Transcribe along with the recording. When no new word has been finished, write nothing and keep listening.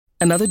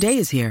Another day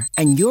is here,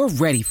 and you're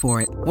ready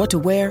for it. What to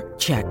wear?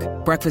 Check.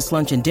 Breakfast,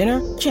 lunch, and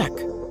dinner? Check.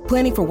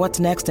 Planning for what's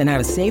next and how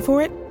to save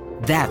for it?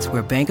 That's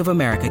where Bank of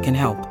America can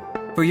help.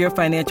 For your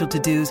financial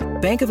to-dos,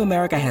 Bank of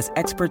America has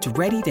experts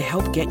ready to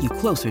help get you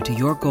closer to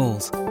your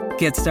goals.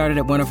 Get started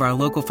at one of our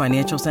local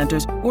financial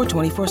centers or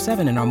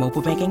 24/7 in our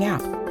mobile banking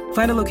app.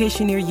 Find a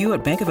location near you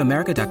at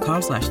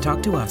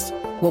bankofamerica.com/talktous.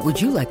 What would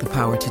you like the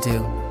power to do?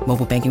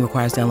 Mobile banking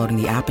requires downloading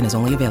the app and is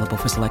only available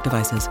for select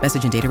devices.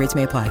 Message and data rates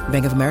may apply.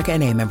 Bank of America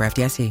N.A., member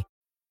FDIC.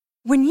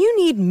 When you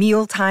need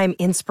mealtime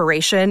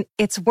inspiration,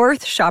 it's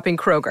worth shopping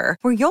Kroger,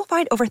 where you'll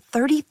find over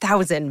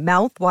 30,000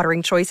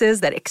 mouth-watering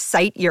choices that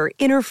excite your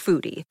inner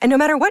foodie. And no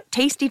matter what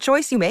tasty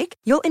choice you make,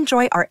 you'll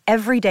enjoy our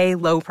everyday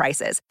low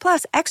prices,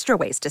 plus extra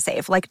ways to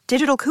save, like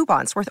digital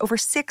coupons worth over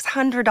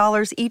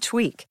 $600 each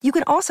week. You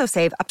can also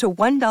save up to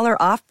 $1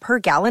 off per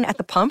gallon at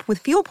the pump with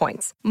fuel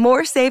points.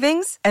 More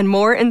savings and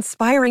more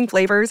inspiring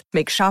flavors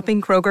make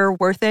shopping Kroger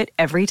worth it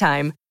every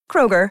time.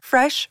 Kroger,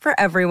 fresh for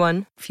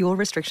everyone. Fuel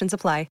restrictions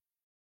apply.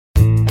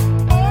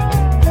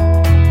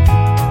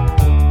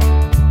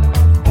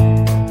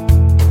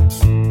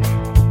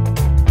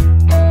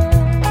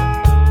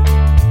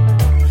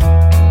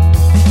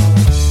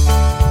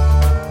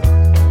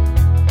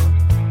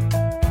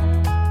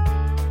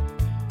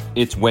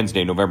 It's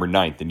Wednesday, November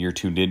 9th, and you're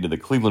tuned in to the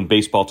Cleveland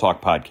Baseball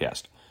Talk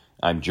podcast.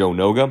 I'm Joe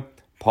Noga.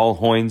 Paul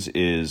Hoynes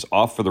is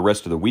off for the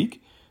rest of the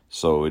week,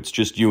 so it's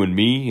just you and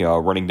me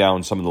running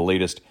down some of the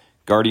latest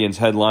Guardians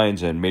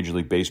headlines and Major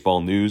League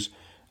Baseball news.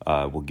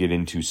 We'll get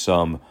into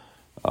some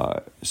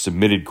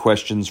submitted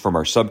questions from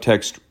our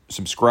subtext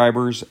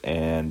subscribers,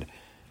 and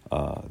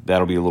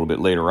that'll be a little bit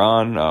later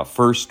on.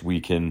 First,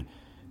 we can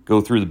go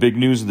through the big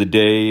news of the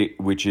day,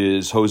 which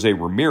is José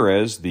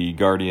Ramírez, the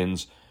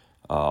Guardians'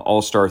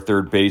 all-star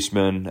third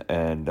baseman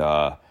and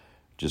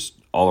just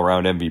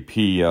all-around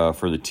MVP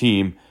for the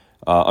team,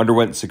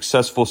 underwent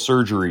successful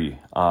surgery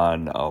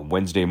on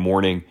Wednesday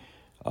morning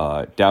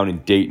down in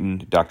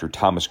Dayton. Dr.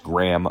 Thomas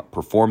Graham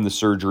performed the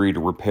surgery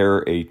to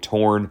repair a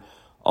torn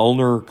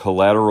ulnar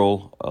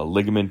collateral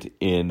ligament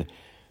in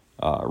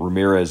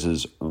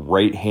Ramirez's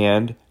right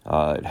hand.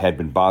 It had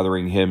been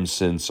bothering him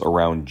since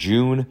around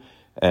June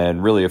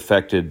and really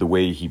affected the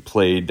way he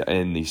played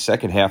in the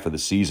second half of the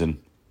season.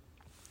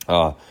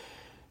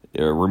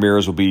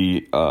 Ramirez will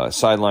be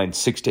sidelined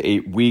 6 to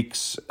 8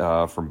 weeks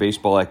from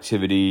baseball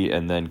activity,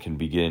 and then can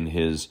begin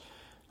his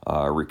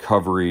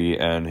recovery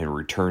and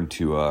return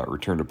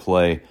to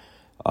play.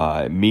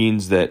 It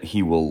means that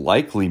he will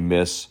likely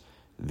miss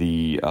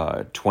the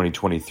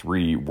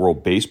 2023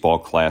 World Baseball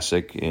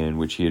Classic, in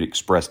which he had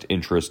expressed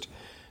interest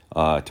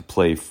to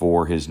play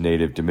for his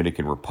native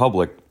Dominican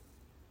Republic.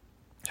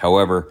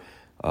 However,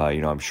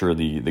 I'm sure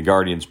the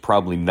Guardians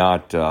probably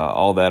not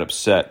all that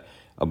upset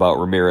about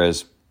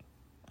Ramirez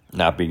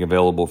not being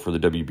available for the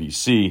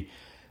WBC.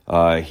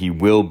 He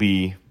will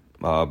be,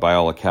 by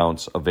all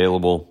accounts,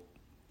 available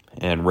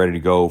and ready to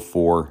go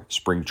for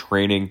spring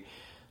training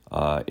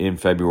in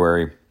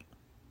February,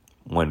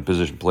 when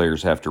position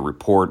players have to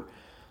report.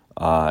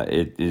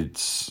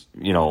 It's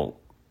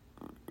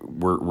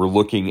we're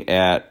looking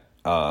at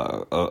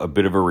a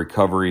bit of a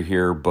recovery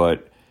here,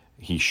 but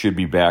he should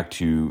be back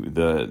to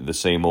the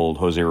same old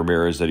José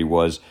Ramírez that he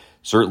was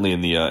certainly in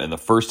the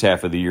first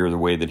half of the year. The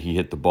way that he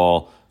hit the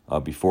ball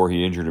before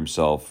he injured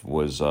himself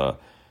was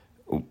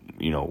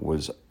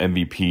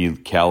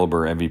MVP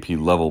caliber, MVP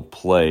level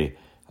play,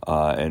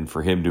 and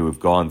for him to have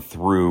gone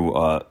through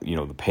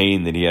the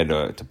pain that he had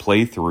to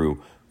play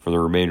through for the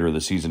remainder of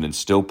the season and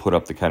still put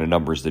up the kind of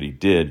numbers that he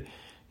did,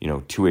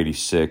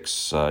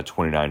 286,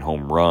 29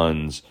 home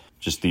runs,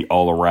 just the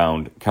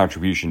all-around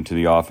contribution to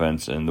the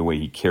offense and the way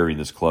he carried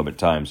this club at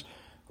times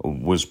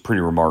was pretty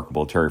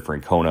remarkable. Terry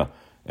Francona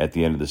at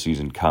the end of the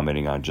season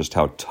commenting on just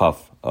how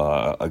tough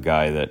a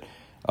guy that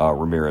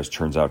Ramirez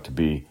turns out to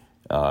be,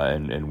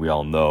 and we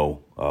all know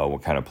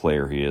what kind of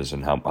player he is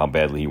and how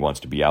badly he wants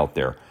to be out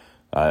there.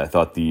 I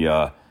thought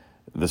the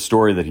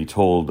story that he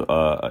told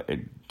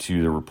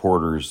to the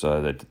reporters,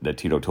 that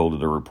Tito told to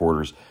the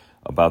reporters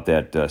about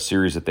that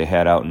series that they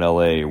had out in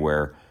L.A.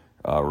 where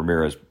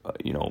Ramirez,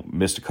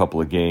 missed a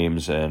couple of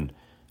games, and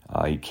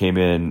he came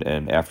in,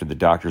 and after the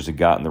doctors had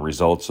gotten the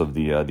results of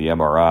the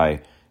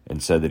MRI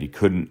and said that he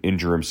couldn't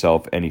injure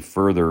himself any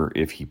further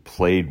if he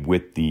played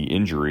with the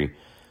injury.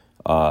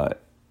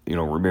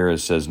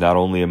 Ramirez says,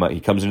 he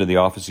comes into the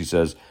office, he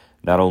says,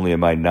 not only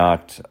am I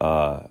not,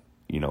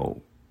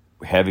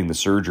 having the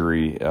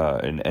surgery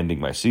and ending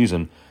my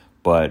season,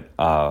 but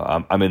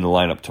I'm in the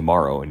lineup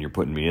tomorrow, and you're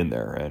putting me in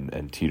there.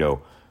 And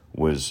Tito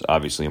was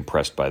obviously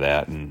impressed by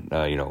that, and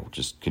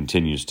just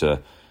continues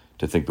to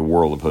think the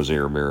world of José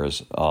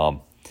Ramírez.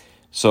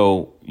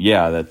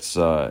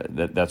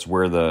 That's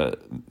where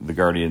the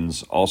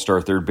Guardians'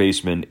 all-star third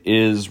baseman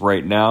is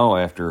right now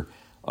after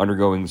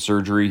undergoing the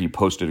surgery. He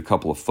posted a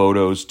couple of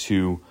photos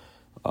to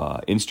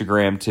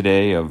Instagram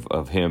today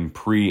of him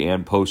pre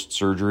and post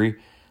surgery.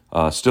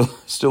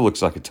 Still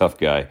looks like a tough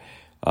guy,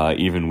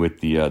 even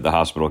with the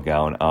hospital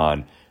gown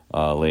on,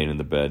 laying in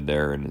the bed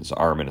there and his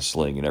arm in a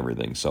sling and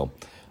everything. So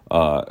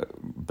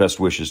best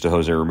wishes to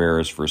José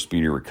Ramírez for a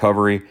speedy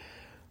recovery.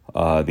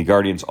 The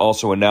Guardians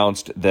also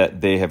announced that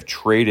they have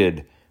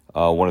traded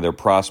one of their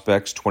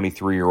prospects,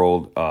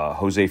 23-year-old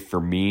Jose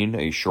Fermin,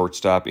 a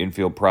shortstop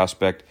infield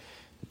prospect,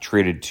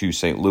 traded to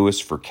St. Louis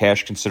for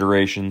cash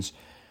considerations.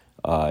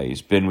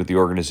 He's been with the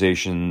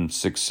organization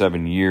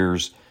 6-7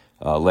 years.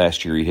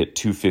 Last year he hit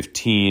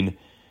 .215,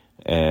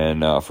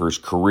 and for his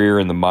career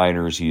in the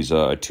minors, he's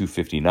a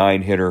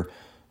 .259 hitter.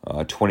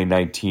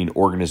 2019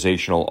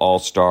 organizational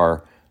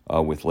all-star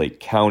with Lake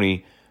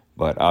County.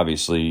 But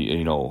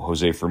obviously,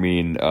 Jose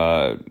Fermin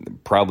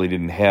probably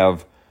didn't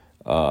have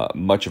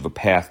much of a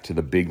path to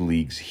the big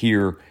leagues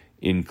here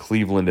in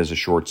Cleveland as a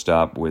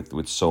shortstop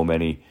with so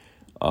many,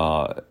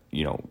 top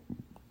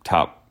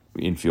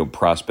infield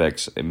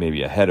prospects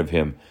maybe ahead of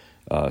him.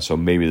 So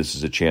maybe this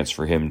is a chance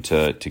for him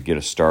to get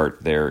a start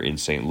there in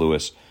St.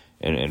 Louis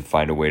and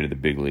find a way to the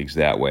big leagues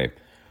that way.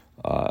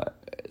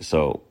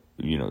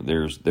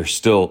 There's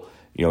still,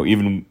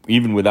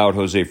 even without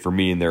Jose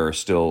Fermin, there is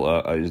still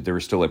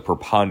a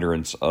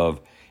preponderance of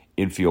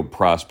infield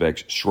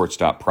prospects,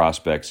 shortstop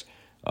prospects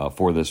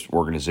for this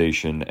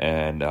organization,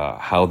 and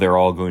how they're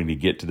all going to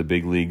get to the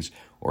big leagues,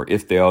 or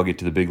if they all get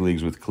to the big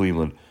leagues with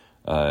Cleveland,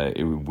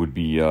 it would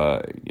be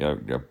a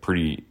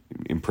pretty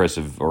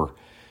impressive, or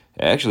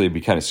actually it'd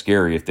be kind of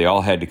scary if they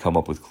all had to come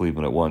up with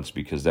Cleveland at once,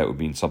 because that would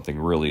mean something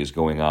really is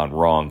going on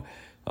wrong,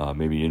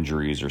 maybe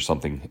injuries or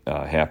something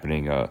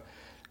happening.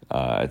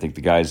 I think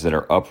the guys that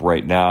are up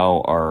right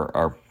now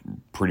are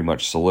pretty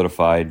much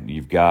solidified.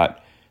 You've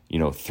got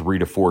 3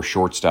 to 4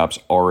 shortstops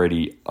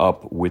already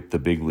up with the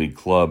big league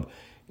club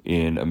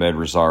in Ahmed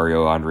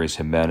Rosario, Andres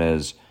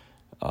Jimenez,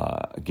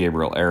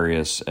 Gabriel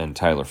Arias, and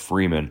Tyler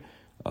Freeman.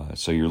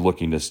 So you're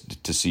looking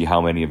to see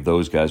how many of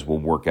those guys will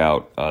work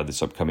out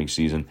this upcoming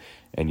season.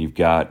 And you've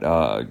got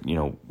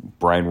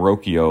Brian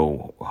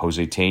Rocchio,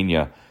 Jose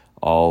Tena,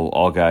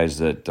 all guys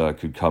that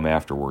could come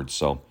afterwards.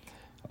 So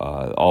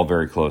all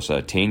very close.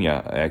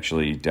 Tena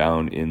actually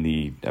down in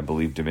the, I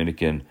believe,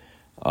 Dominican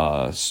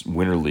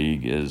Winter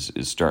League is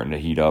starting to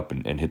heat up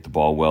and hit the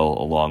ball well,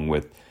 along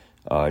with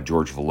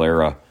George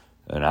Valera,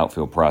 an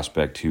outfield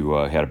prospect who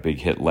had a big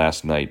hit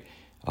last night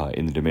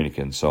in the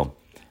Dominican. So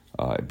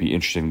it'd be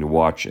interesting to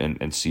watch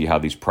and see how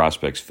these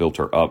prospects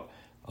filter up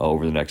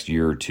over the next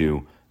year or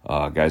two,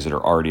 guys that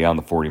are already on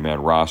the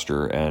 40-man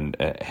roster and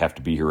have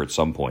to be here at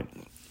some point.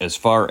 As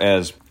far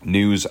as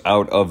news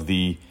out of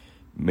the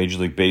Major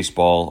League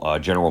Baseball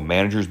general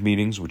managers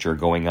meetings, which are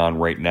going on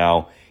right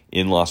now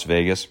in Las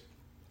Vegas,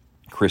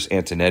 Chris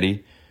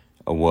Antonetti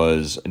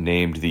was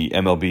named the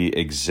MLB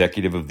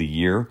Executive of the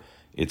Year.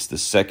 It's the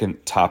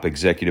second top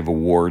executive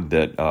award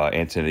that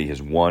Antonetti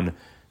has won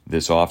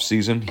this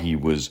offseason. He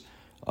was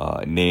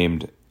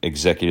named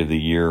Executive of the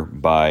Year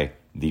by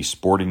the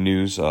Sporting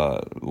News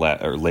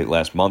late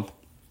last month.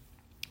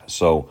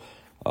 So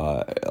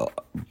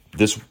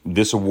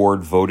this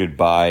award, voted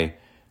by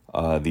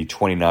the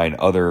 29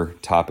 other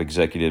top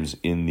executives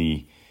in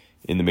the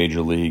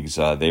major leagues,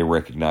 they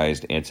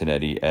recognized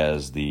Antonetti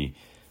as the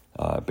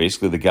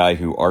basically the guy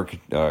who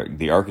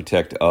the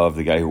architect of,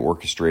 the guy who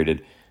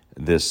orchestrated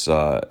this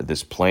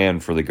plan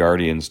for the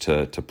Guardians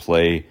to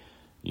play,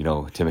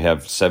 to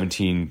have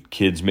 17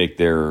 kids make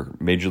their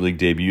major league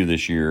debut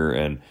this year,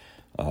 and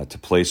to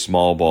play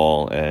small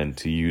ball, and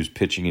to use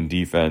pitching and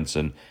defense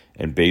and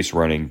base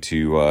running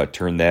to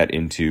turn that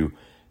into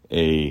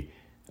a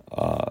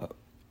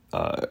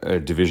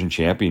division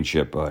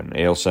championship, an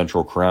AL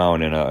Central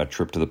crown, and a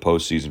trip to the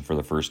postseason for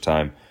the first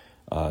time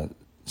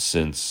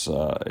since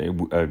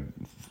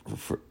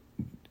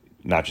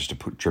not just a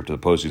trip to the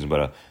postseason,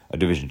 but a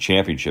division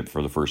championship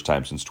for the first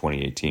time since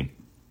 2018.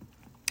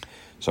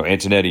 So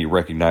Antonetti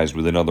recognized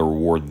with another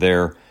award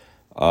there.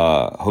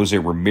 Jose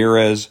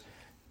Ramírez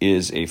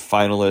is a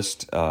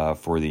finalist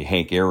for the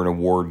Hank Aaron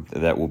Award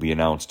that will be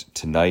announced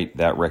tonight.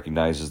 That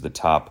recognizes the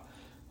top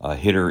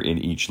hitter in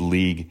each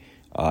league.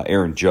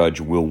 Aaron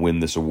Judge will win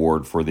this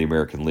award for the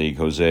American League.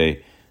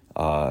 Jose,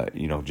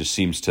 just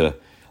seems to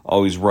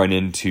always run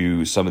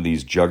into some of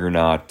these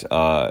juggernaut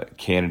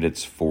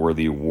candidates for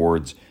the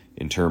awards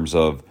in terms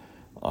of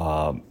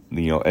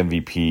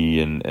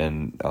MVP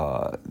and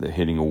the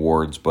hitting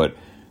awards, but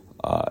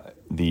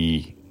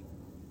the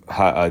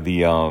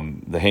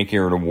Hank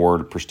Aaron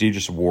Award,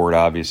 prestigious award,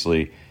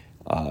 obviously,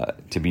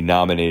 to be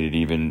nominated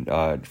even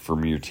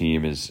from your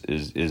team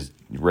is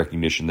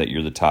recognition that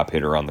you're the top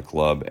hitter on the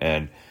club.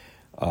 And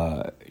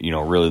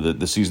really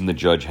the season the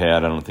Judge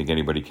had, I don't think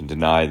anybody can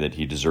deny that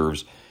he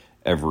deserves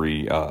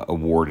every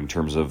award in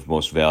terms of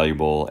most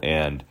valuable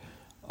and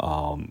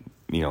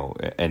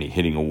any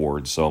hitting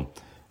awards. So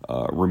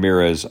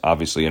Ramírez,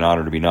 obviously an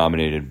honor to be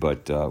nominated,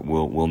 but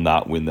will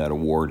not win that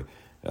award.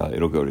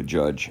 It'll go to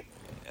Judge.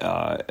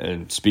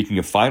 And speaking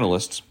of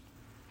finalists,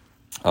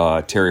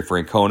 Terry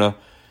Francona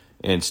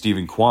and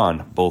Stephen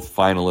Kwan, both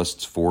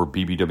finalists for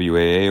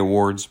BBWAA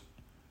awards.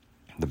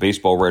 The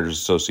Baseball Writers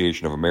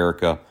Association of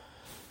America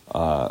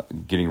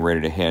getting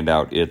ready to hand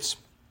out its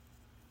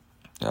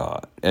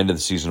end of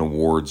the season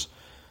awards.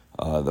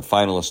 The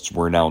finalists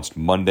were announced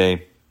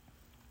Monday.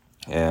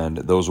 And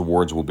those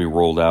awards will be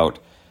rolled out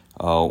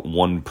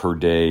one per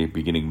day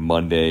beginning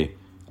Monday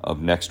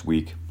of next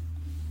week.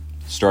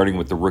 Starting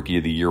with the Rookie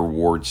of the Year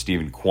award,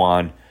 Stephen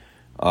Kwan,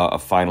 a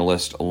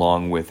finalist,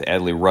 along with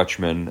Adley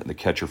Rutschman, the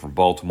catcher from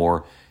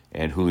Baltimore,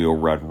 and Julio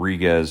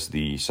Rodriguez,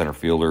 the center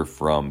fielder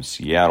from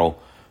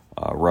Seattle.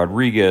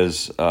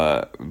 Rodriguez,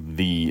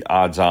 the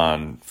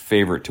odds-on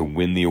favorite to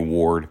win the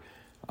award.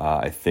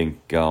 I think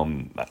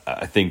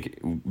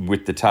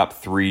with the top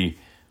three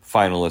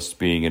finalists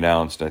being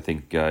announced, I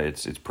think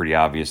it's pretty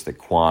obvious that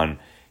Kwan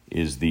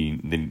is the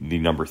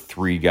number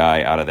three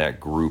guy out of that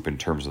group in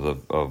terms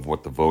of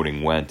what the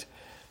voting went.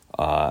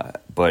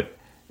 But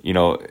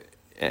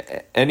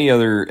any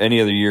other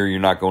year you're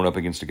not going up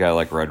against a guy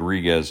like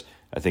Rodriguez.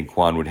 I think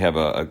Kwan would have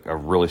a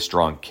really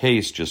strong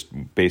case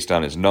just based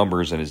on his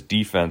numbers and his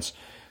defense.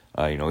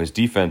 His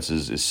defense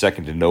is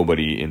second to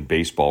nobody in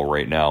baseball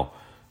right now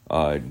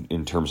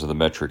in terms of the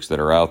metrics that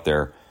are out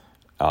there.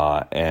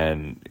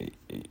 And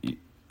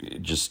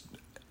just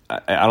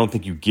I don't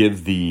think you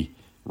give the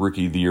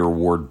Rookie of the Year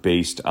award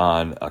based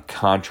on a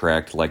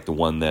contract like the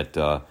one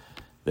that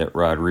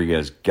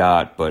Rodriguez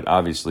got. But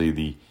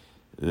obviously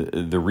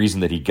the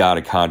reason that he got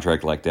a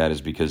contract like that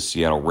is because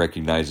Seattle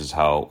recognizes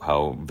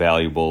how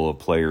valuable a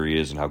player he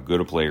is and how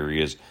good a player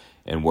he is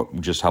and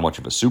just how much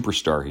of a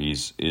superstar he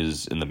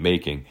is in the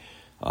making.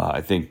 I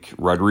think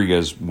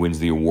Rodriguez wins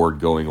the award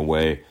going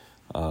away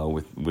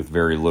with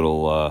very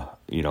little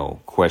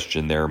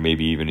question there,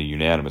 maybe even a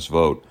unanimous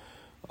vote.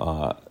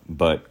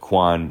 But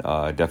Kwan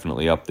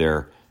definitely up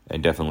there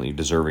and definitely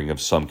deserving of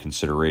some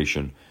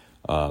consideration.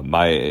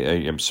 I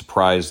am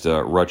surprised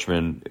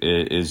Rutschman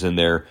is in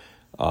there.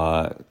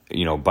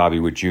 Bobby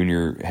Witt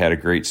Jr. had a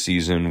great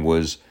season,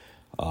 was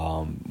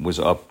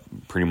up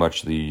pretty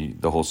much the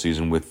whole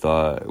season with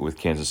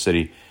Kansas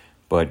City.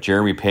 But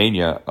Jeremy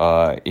Pena,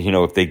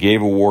 if they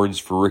gave awards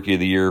for Rookie of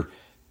the Year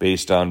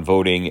based on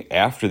voting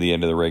after the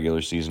end of the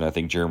regular season, I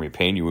think Jeremy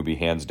Pena would be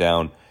hands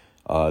down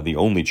the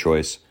only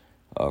choice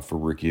for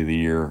Rookie of the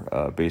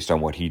Year based on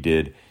what he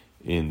did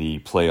in the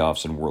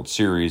playoffs and World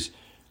Series.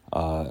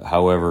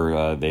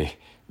 However,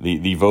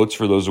 the votes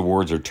for those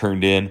awards are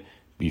turned in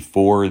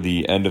before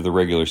the end of the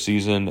regular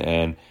season,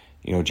 and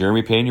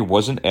Jeremy Pena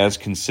wasn't as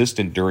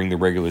consistent during the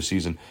regular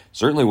season.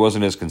 Certainly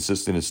wasn't as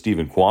consistent as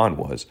Stephen Kwan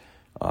was.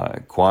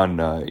 Kwan,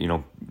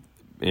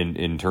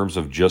 in terms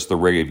of just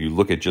if you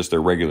look at just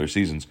their regular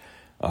seasons,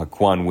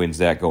 Kwan wins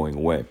that going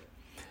away.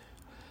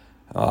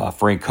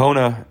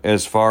 Francona,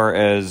 as far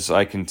as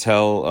I can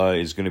tell,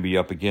 is going to be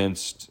up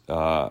against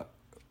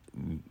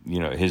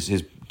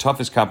his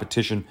toughest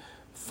competition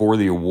for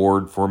the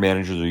award for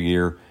Manager of the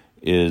Year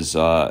is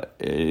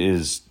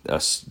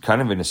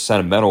kind of in a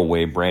sentimental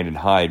way Brandon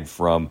Hyde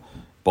from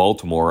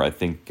Baltimore. I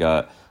think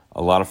a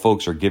lot of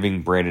folks are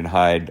giving Brandon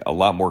Hyde a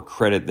lot more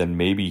credit than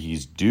maybe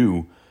he's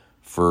due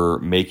for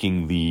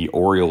making the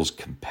Orioles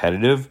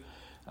competitive.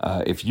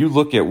 If you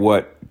look at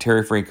what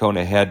Terry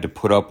Francona had to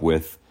put up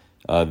with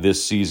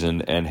this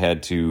season and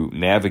had to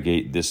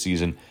navigate this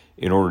season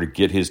in order to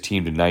get his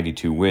team to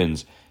 92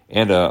 wins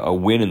and a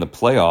win in the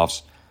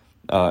playoffs,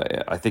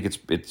 I think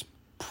it's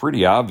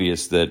pretty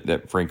obvious that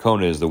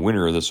Francona is the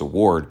winner of this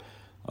award.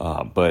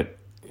 But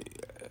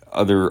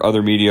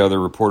other media, other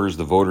reporters,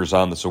 the voters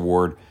on this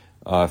award,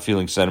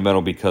 feeling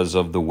sentimental because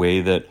of the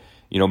way that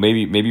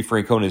maybe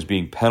Francona is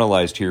being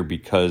penalized here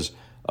because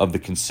of the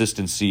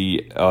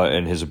consistency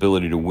and his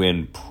ability to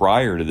win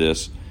prior to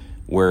this,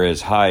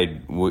 whereas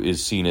Hyde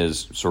is seen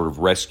as sort of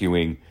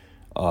rescuing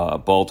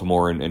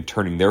Baltimore and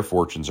turning their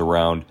fortunes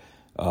around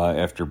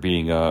after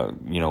being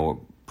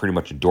pretty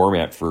much a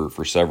doormat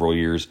for several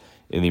years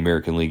in the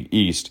American League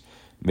East,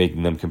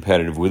 making them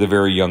competitive with a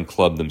very young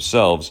club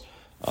themselves.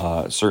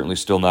 Certainly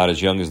still not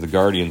as young as the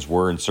Guardians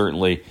were, and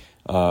certainly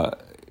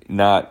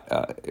not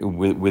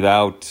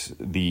without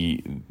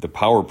the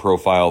power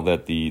profile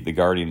that the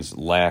Guardians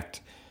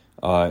lacked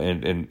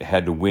and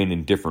had to win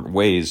in different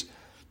ways.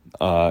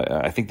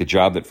 I think the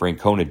job that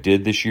Francona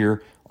did this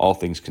year, all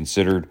things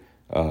considered,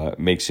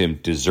 makes him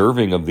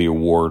deserving of the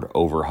award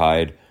over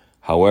Hyde.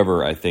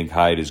 However, I think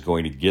Hyde is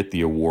going to get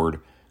the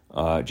award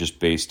just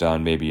based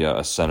on maybe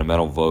a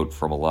sentimental vote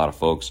from a lot of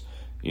folks,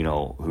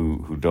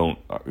 who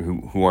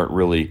aren't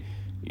really.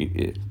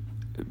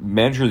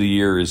 Manager of the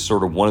Year is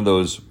sort of one of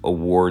those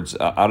awards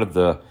out of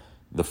the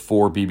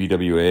four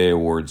BBWA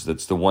awards.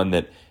 That's the one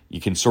that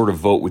you can sort of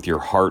vote with your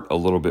heart a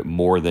little bit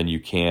more than you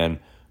can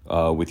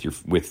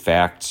with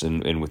facts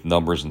and with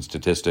numbers and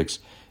statistics.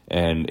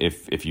 And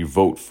if you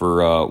vote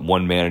for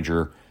one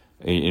manager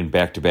in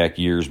back-to-back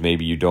years,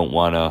 maybe you don't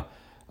want to.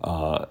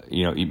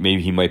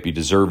 Maybe he might be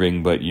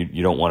deserving, but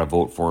you don't want to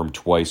vote for him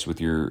twice with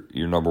your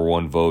number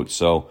one vote.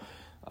 So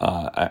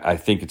I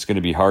think it's going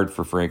to be hard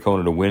for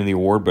Francona to win the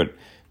award, but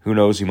who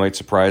knows? He might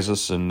surprise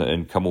us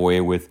and come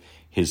away with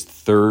his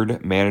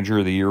third Manager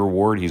of the Year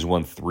award. He's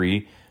won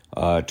 3,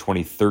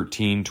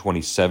 2013,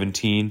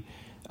 2017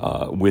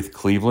 with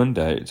Cleveland.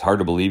 It's hard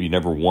to believe he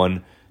never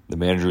won the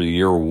Manager of the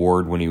Year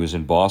award when he was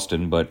in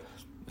Boston, but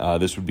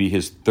this would be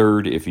his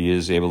third if he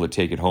is able to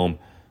take it home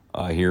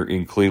here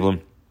in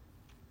Cleveland.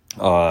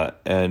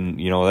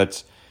 And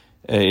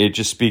it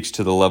just speaks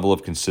to the level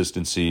of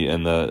consistency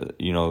and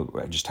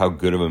just how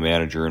good of a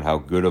manager and how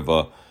good of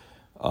a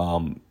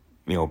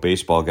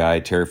baseball guy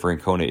Terry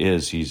Francona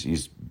is.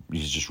 He's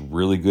just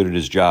really good at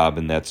his job,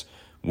 and that's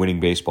winning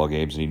baseball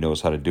games, and he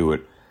knows how to do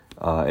it.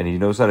 And he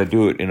knows how to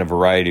do it in a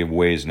variety of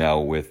ways now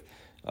with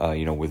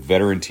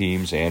veteran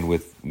teams and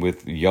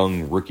with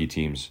young rookie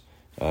teams,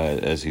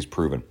 as he's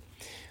proven.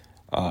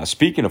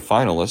 Speaking of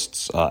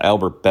finalists,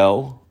 Albert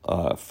Bell,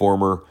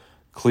 former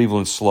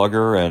Cleveland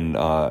Slugger, and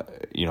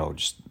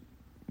just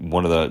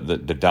one of the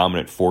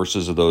dominant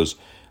forces of those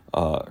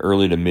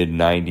early to mid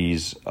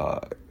 '90s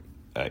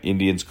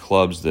Indians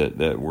clubs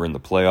that were in the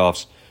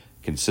playoffs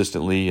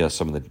consistently.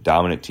 Some of the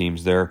dominant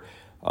teams there.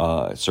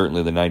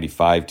 Certainly the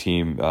 '95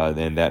 team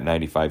and that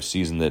 '95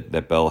 season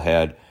that Bell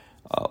had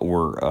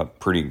were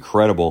pretty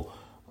incredible.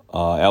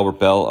 Albert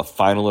Bell, a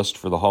finalist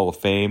for the Hall of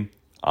Fame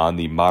on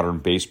the Modern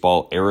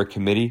Baseball Era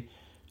Committee.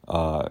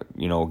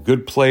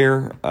 Good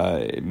player.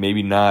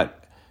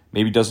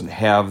 Maybe doesn't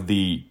have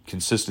the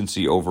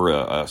consistency over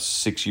a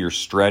 6-year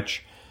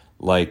stretch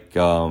like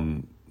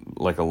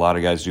a lot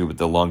of guys do, but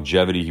the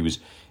longevity.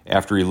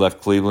 After he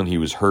left Cleveland, he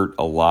was hurt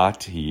a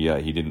lot. He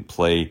didn't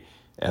play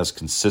as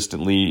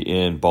consistently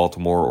in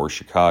Baltimore or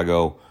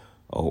Chicago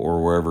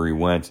or wherever he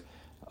went.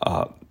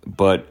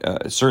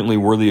 But certainly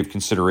worthy of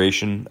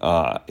consideration.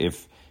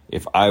 If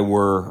I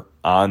were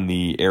on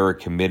the Era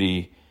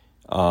Committee,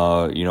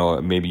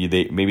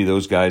 maybe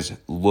those guys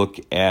look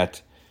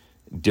at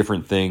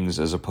different things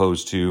as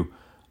opposed to,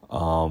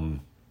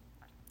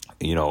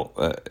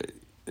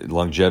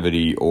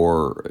 longevity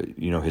or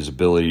his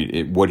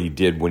ability, what he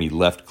did when he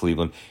left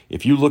Cleveland.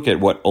 If you look at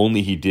what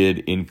only he did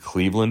in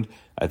Cleveland,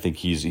 I think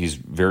he's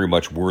very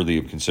much worthy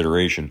of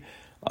consideration.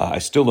 I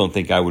still don't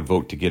think I would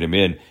vote to get him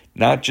in,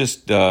 not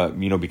just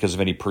because of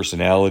any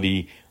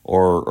personality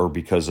or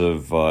because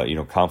of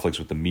conflicts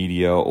with the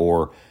media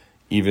or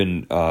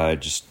even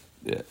just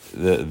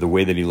the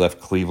way that he left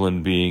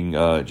Cleveland being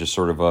just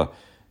sort of a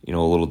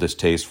little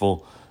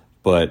distasteful.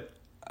 But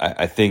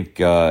I think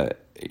there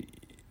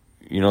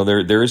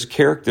is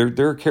character.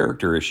 There are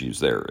character issues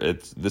there.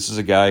 This is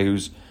a guy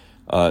who's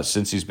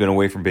since he's been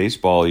away from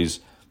baseball, he's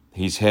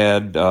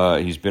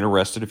been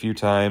arrested a few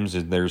times,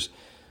 and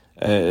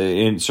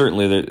and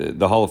certainly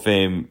the Hall of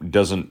Fame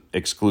doesn't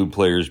exclude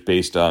players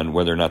based on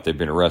whether or not they've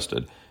been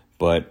arrested.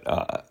 But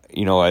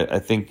I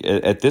think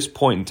at this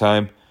point in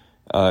time,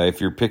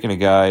 if you're picking a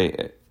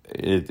guy,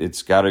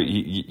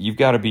 you've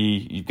got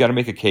to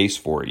make a case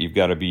for it. You've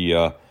got to be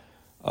a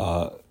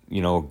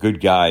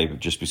good guy,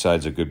 just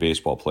besides a good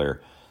baseball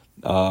player.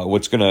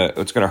 What's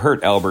gonna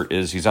hurt Albert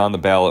is he's on the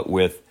ballot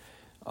with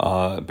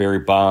Barry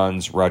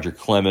Bonds, Roger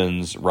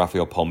Clemens,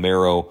 Rafael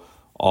Palmeiro,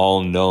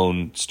 all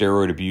known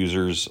steroid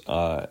abusers,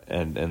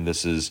 and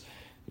this is,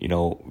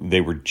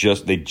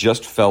 they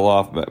just fell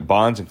off.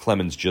 Bonds and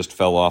Clemens just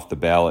fell off the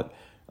ballot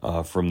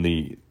from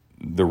the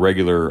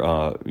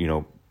regular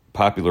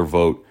popular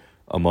vote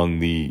among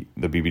the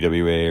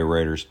BBWAA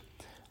writers.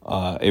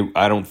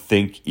 I don't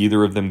think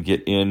either of them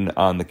get in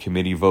on the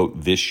committee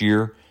vote this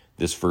year.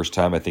 This first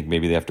time, I think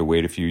maybe they have to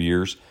wait a few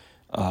years.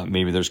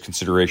 Maybe there's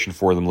consideration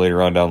for them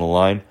later on down the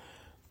line,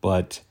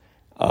 but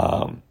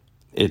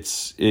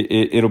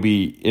it'll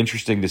be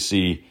interesting to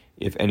see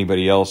if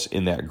anybody else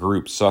in that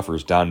group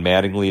suffers. Don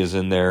Mattingly is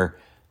in there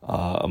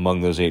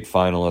among those 8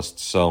 finalists.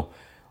 So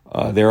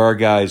there are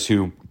guys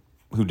who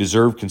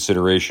deserve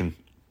consideration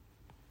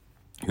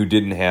who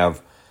didn't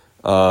have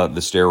the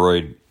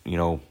steroid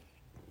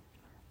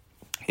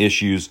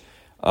issues.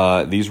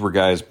 These were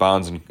guys,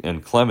 Bonds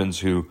and Clemens,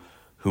 who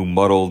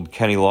muddled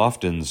Kenny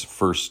Lofton's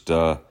first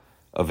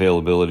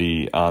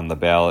availability on the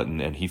ballot,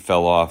 and he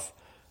fell off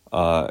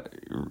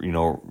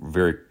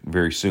very,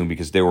 very soon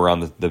because they were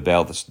on the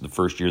ballot the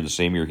first year, the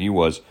same year he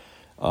was.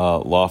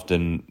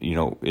 Lofton,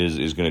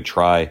 is going to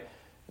try,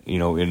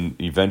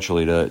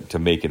 eventually to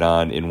make it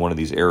on in one of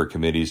these era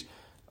committees,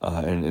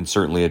 and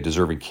certainly a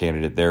deserving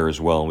candidate there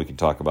as well. And we can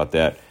talk about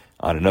that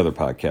on another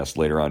podcast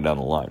later on down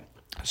the line.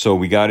 So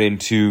we got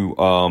into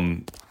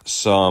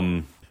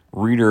some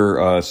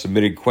reader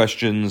submitted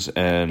questions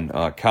and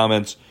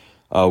comments.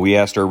 We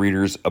asked our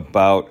readers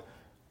about,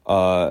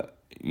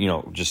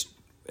 just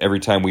every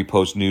time we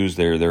post news,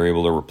 they're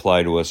able to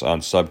reply to us on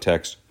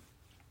subtext.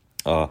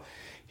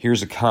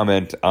 Here's a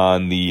comment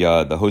on the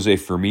Jose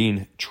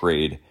Fermin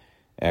trade,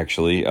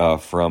 actually,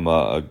 from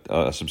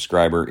a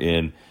subscriber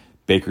in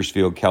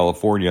Bakersfield,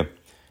 California.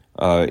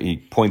 He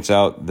points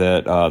out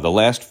that the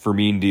last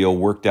Fermin deal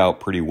worked out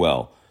pretty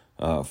well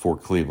for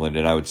Cleveland,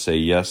 and I would say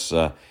yes.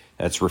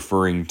 That's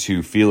referring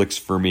to Felix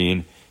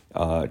Fermin,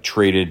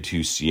 traded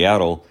to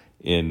Seattle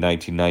in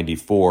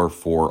 1994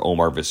 for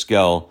Omar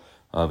Vizquel.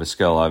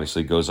 Vizquel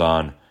obviously goes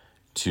on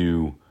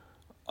to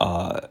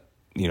a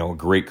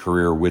great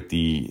career with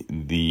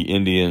the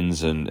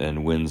Indians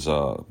and wins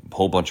a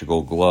whole bunch of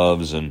Gold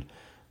Gloves, and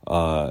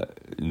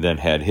then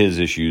had his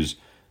issues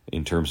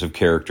in terms of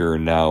character,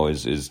 and now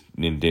is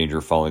in danger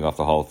of falling off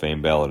the Hall of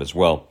Fame ballot as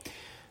well.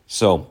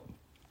 So,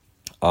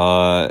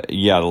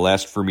 the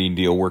last Fermin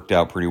deal worked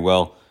out pretty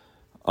well.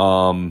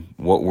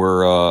 What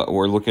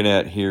we're looking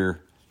at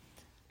here,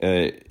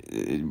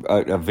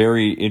 a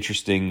very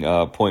interesting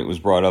point was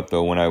brought up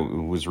though when I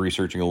was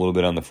researching a little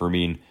bit on the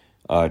Fermin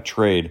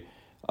trade.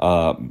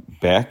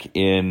 Back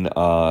in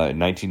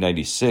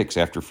 1996,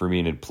 after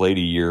Fermin had played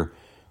a year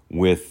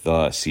with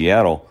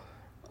Seattle,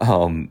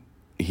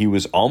 he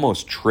was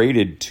almost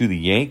traded to the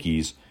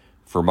Yankees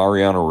for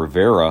Mariano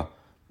Rivera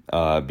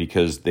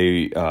because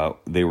they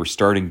were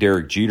starting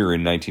Derek Jeter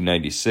in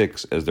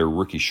 1996 as their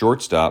rookie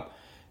shortstop,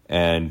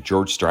 and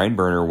George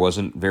Steinbrenner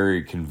wasn't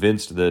very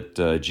convinced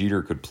that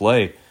Jeter could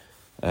play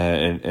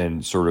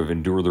and sort of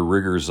endure the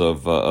rigors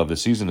of the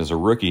season as a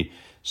rookie.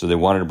 So they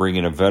wanted to bring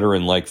in a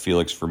veteran like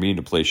Felix Fermin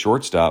to play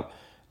shortstop.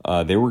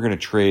 They were going to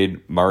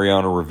trade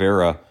Mariano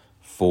Rivera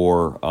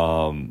for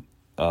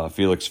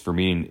Felix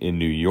Fermin in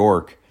New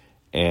York,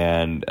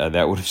 and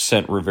that would have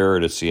sent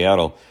Rivera to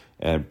Seattle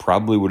and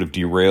probably would have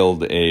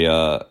derailed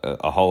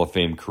a Hall of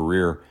Fame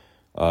career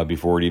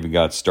before it even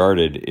got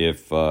started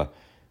if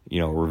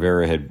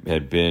Rivera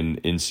had been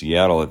in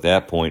Seattle at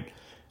that point.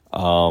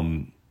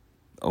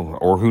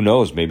 Or who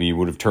knows, maybe he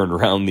would have turned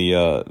around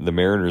the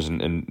Mariners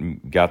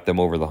and got them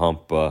over the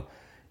hump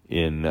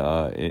in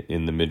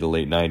the mid to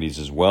late 90s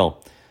as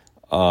well.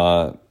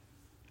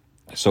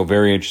 So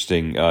very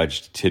interesting,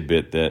 just a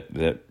tidbit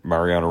that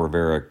Mariano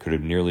Rivera could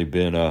have nearly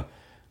been a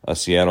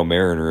Seattle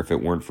Mariner if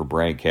it weren't for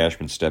Brian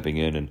Cashman stepping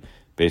in and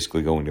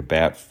basically going to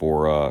bat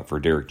for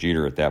Derek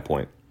Jeter at that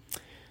point.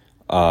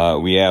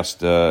 We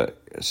asked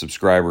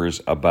subscribers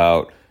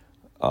about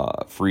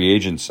free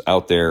agents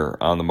out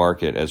there on the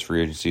market as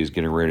free agency is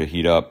getting ready to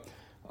heat up.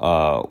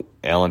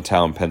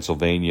 Allentown,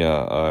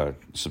 Pennsylvania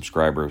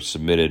subscriber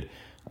submitted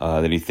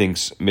that he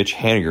thinks Mitch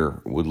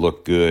Haniger would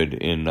look good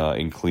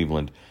in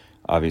Cleveland.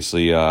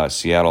 Obviously,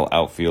 Seattle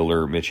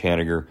outfielder Mitch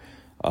Haniger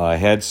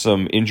had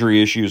some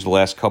injury issues the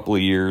last couple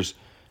of years.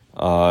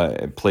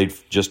 Played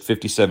just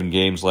 57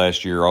 games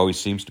last year. Always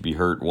seems to be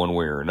hurt one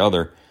way or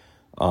another.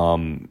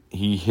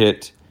 He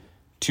hit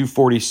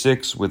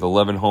 .246 with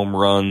 11 home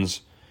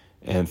runs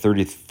and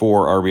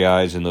 34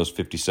 RBIs in those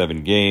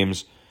 57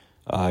 games.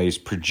 He's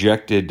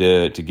projected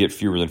to get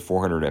fewer than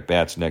 400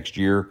 at-bats next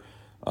year.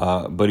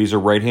 But he's a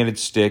right-handed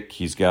stick.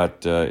 He's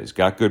got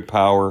good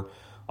power.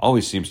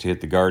 Always seems to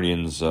hit the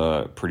Guardians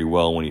pretty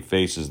well when he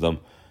faces them.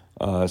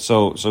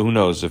 So who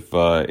knows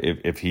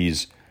if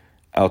he's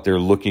out there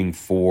looking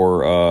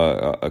for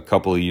a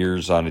couple of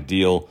years on a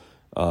deal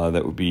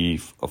that would be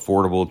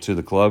affordable to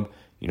the club.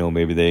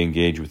 Maybe they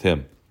engage with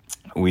him.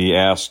 We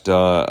asked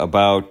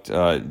about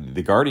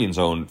the Guardians'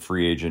 own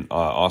free agent,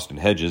 Austin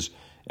Hedges,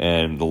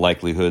 and the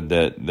likelihood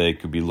that they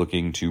could be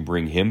looking to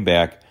bring him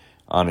back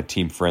on a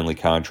team-friendly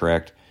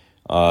contract.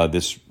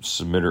 This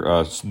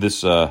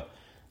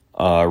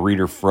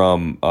reader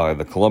from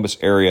the Columbus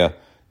area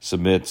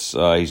submits,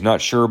 he's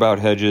not sure about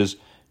Hedges,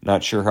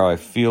 not sure how I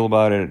feel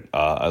about it.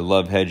 I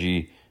love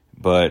Hedgie,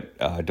 but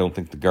I don't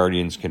think the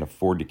Guardians can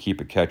afford to keep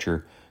a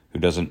catcher who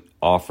doesn't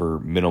offer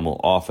minimal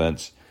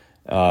offense.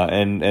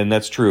 And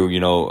that's true.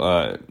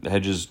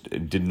 Hedges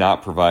did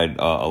not provide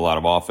a lot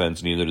of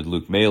offense, neither did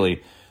Luke Maile,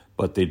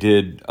 but they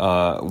did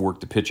work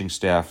the pitching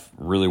staff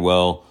really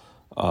well.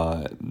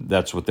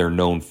 That's what they're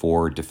known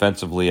for.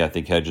 Defensively, I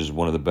think Hedges is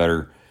one of the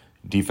better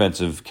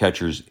defensive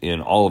catchers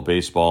in all of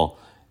baseball,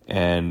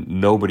 and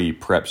nobody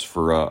preps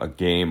for a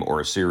game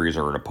or a series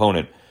or an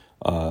opponent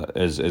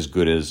as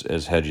good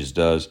as Hedges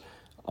does.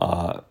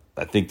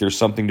 I think there's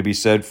something to be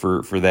said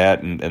for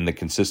that and the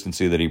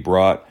consistency that he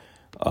brought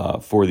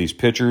for these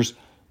pitchers,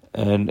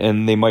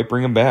 and they might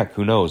bring him back.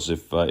 Who knows?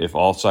 If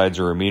all sides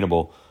are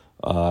amenable,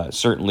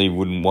 certainly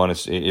wouldn't want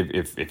to.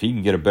 If he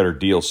can get a better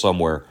deal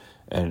somewhere,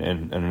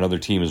 and another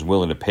team is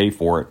willing to pay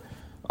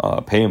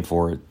him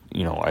for it.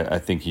 I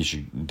think he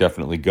should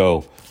definitely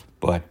go.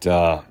 But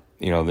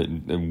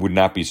would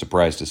not be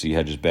surprised to see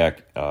Hedges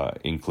back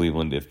in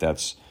Cleveland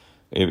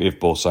if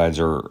both sides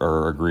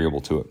are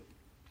agreeable to it.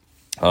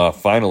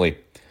 Finally,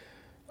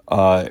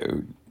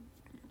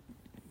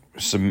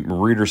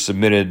 some reader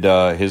submitted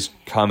his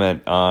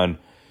comment on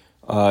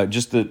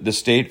just the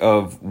state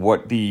of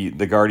what the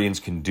Guardians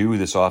can do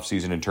this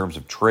offseason in terms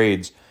of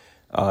trades.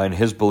 And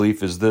his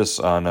belief is this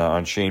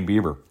on Shane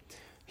Bieber.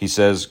 He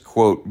says,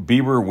 quote,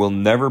 Bieber will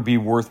never be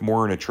worth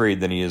more in a trade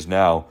than he is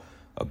now.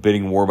 A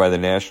bidding war by the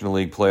National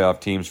League playoff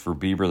teams for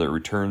Bieber that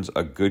returns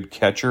a good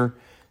catcher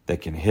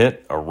that can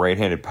hit, a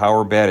right-handed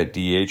power bat at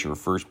DH or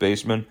first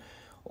baseman,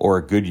 or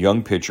a good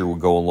young pitcher will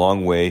go a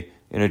long way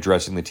in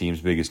addressing the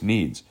team's biggest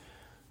needs.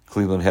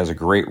 Cleveland has a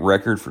great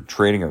record for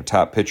trading our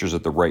top pitchers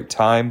at the right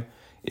time.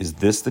 Is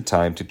this the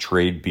time to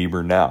trade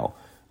Bieber now?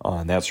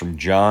 And that's from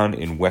John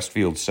in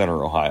Westfield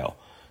Center, Ohio.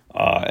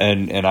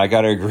 And I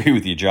got to agree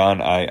with you,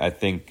 John. I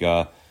think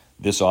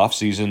this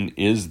offseason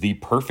is the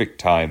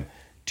perfect time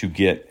to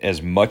get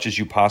as much as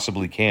you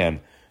possibly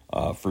can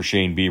for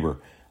Shane Bieber.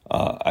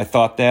 I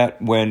thought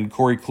that when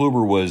Corey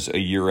Kluber was a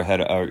year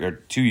ahead, or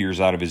 2 years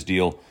out of his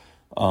deal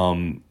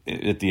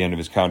at the end of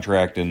his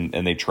contract,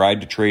 and they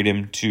tried to trade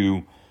him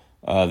to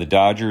the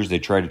Dodgers. They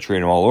tried to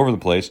trade him all over the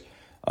place.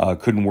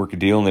 Couldn't work a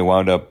deal, and they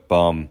wound up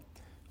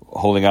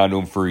holding on to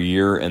him for a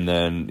year, and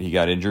then he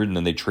got injured, and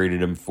then they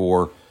traded him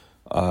for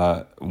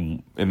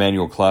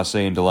Emmanuel Clase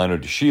and Delano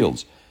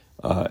DeShields.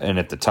 And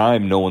at the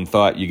time, no one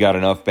thought you got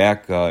enough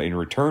back in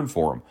return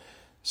for him.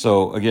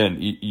 So again,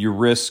 you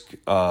risk,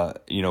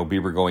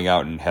 Bieber going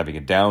out and having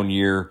a down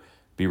year,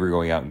 Bieber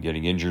going out and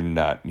getting injured and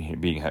not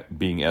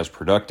being as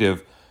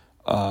productive.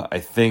 I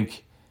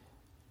think,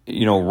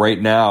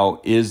 right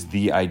now is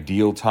the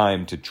ideal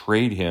time to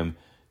trade him,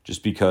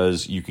 just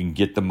because you can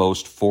get the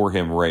most for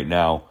him right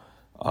now.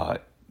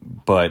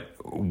 But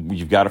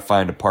you've got to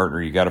find a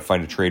partner. You got to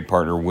find a trade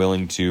partner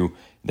willing to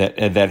that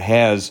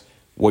has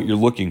what you're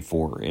looking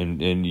for,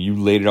 and you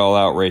laid it all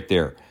out right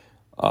there.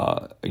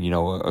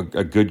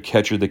 A good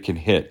catcher that can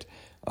hit,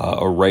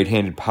 a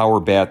right-handed power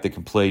bat that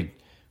can play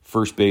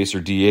first base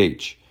or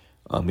DH,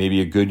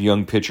 maybe a good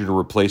young pitcher to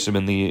replace him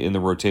in the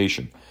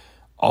rotation.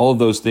 All of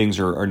those things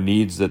are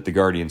needs that the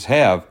Guardians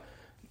have,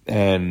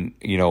 and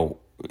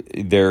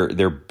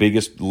their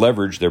biggest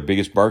leverage, their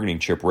biggest bargaining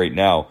chip right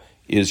now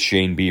is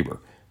Shane Bieber,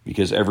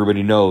 because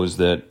everybody knows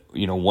that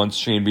once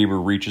Shane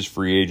Bieber reaches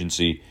free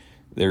agency,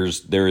 there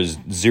is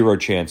zero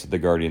chance that the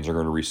Guardians are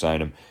going to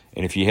re-sign him.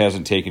 And if he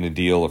hasn't taken a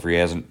deal, if he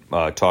hasn't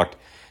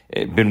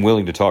been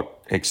willing to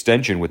talk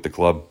extension with the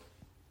club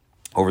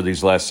over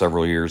these last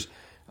several years,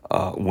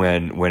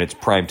 when it's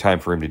prime time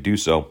for him to do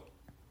so,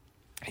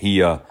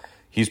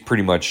 he's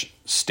pretty much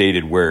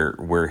stated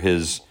where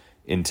his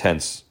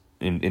intentions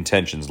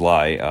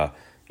lie.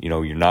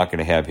 You're not going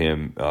to have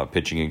him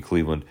pitching in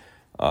Cleveland,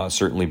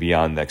 certainly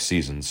beyond next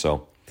season.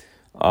 So,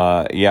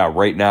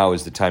 right now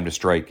is the time to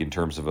strike in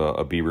terms of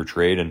a Bieber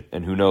trade,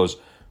 and who knows,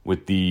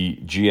 with the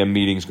GM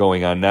meetings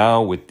going on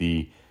now, with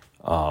the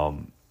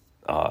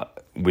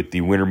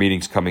winter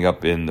meetings coming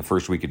up in the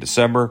first week of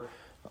December,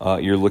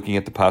 you're looking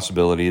at the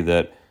possibility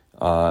that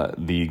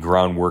the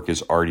groundwork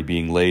is already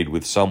being laid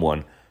with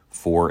someone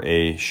for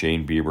a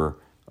Shane Bieber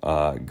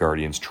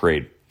Guardians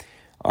trade.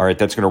 All right,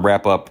 that's going to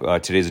wrap up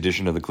today's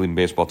edition of the Cleveland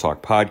Baseball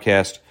Talk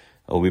podcast.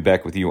 I'll be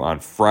back with you on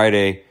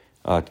Friday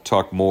to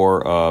talk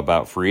more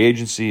about free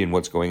agency and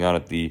what's going on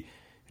at the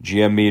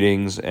GM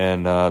meetings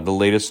and the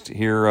latest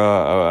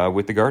here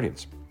with the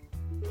Guardians.